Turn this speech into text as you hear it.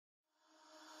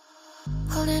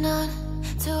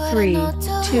3, 2,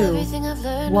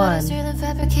 1,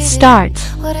 start.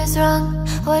 What is wrong?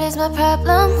 What is my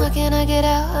problem? How can I get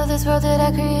out of this world that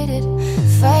I created?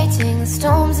 Fighting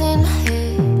storms in my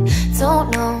head.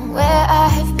 Don't know where I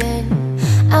have been.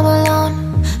 I'm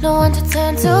alone, no one to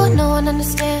turn to. No one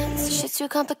understands, shit's too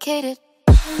complicated.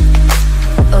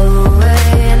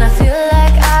 Away, and I feel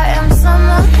like I am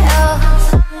someone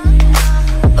else.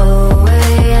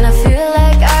 Away, and I feel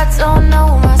like I don't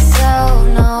know myself,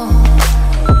 no.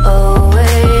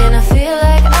 Away, and I feel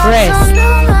like I don't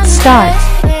know my start.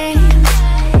 name.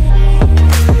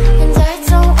 And I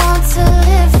don't want to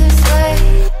live this way.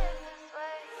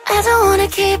 I don't wanna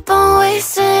keep on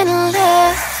wasting a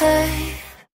life.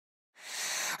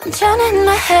 I'm drowning in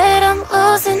my head, I'm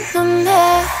losing the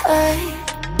mind.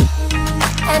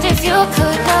 And if you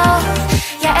could know,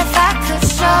 yeah, if I could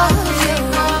show you,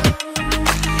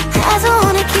 I don't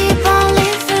wanna keep on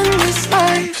living this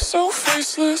life so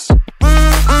faceless.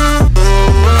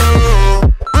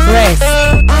 Race,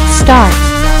 start.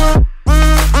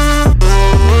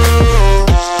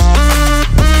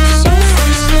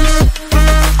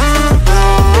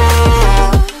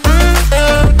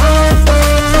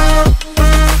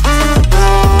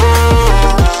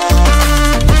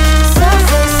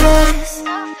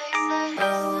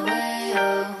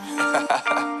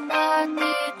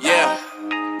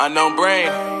 Unknown brain,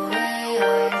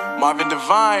 Marvin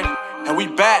Divine, and we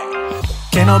back.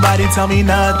 Can't nobody tell me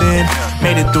nothing.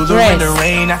 Made it through the wind and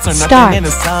rain. I turned nothing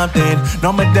into something.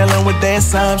 No more dealing with their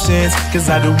assumptions. Cause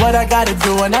I do what I gotta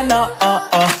do and I know,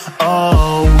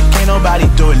 can't nobody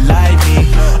do it like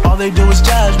me. All they do is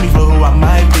judge me for who I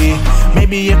might be.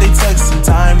 Maybe if they took some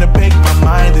time to pick my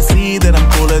mind to see that I'm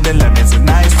cooler than lemons and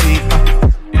iced tea.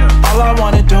 All I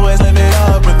wanna do is live it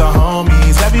up with the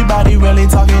homies. Everybody really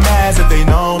talking as if they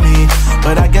know me,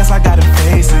 but I guess I gotta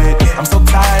face it. I'm so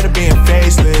tired of being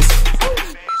faceless.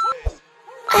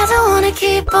 I don't wanna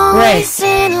keep on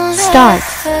wasting life. Start.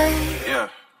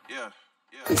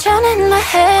 I'm drowning in my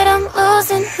head, I'm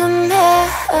losing the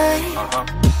mind.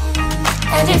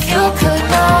 And if you could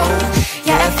know,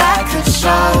 yeah, if I could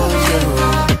show you,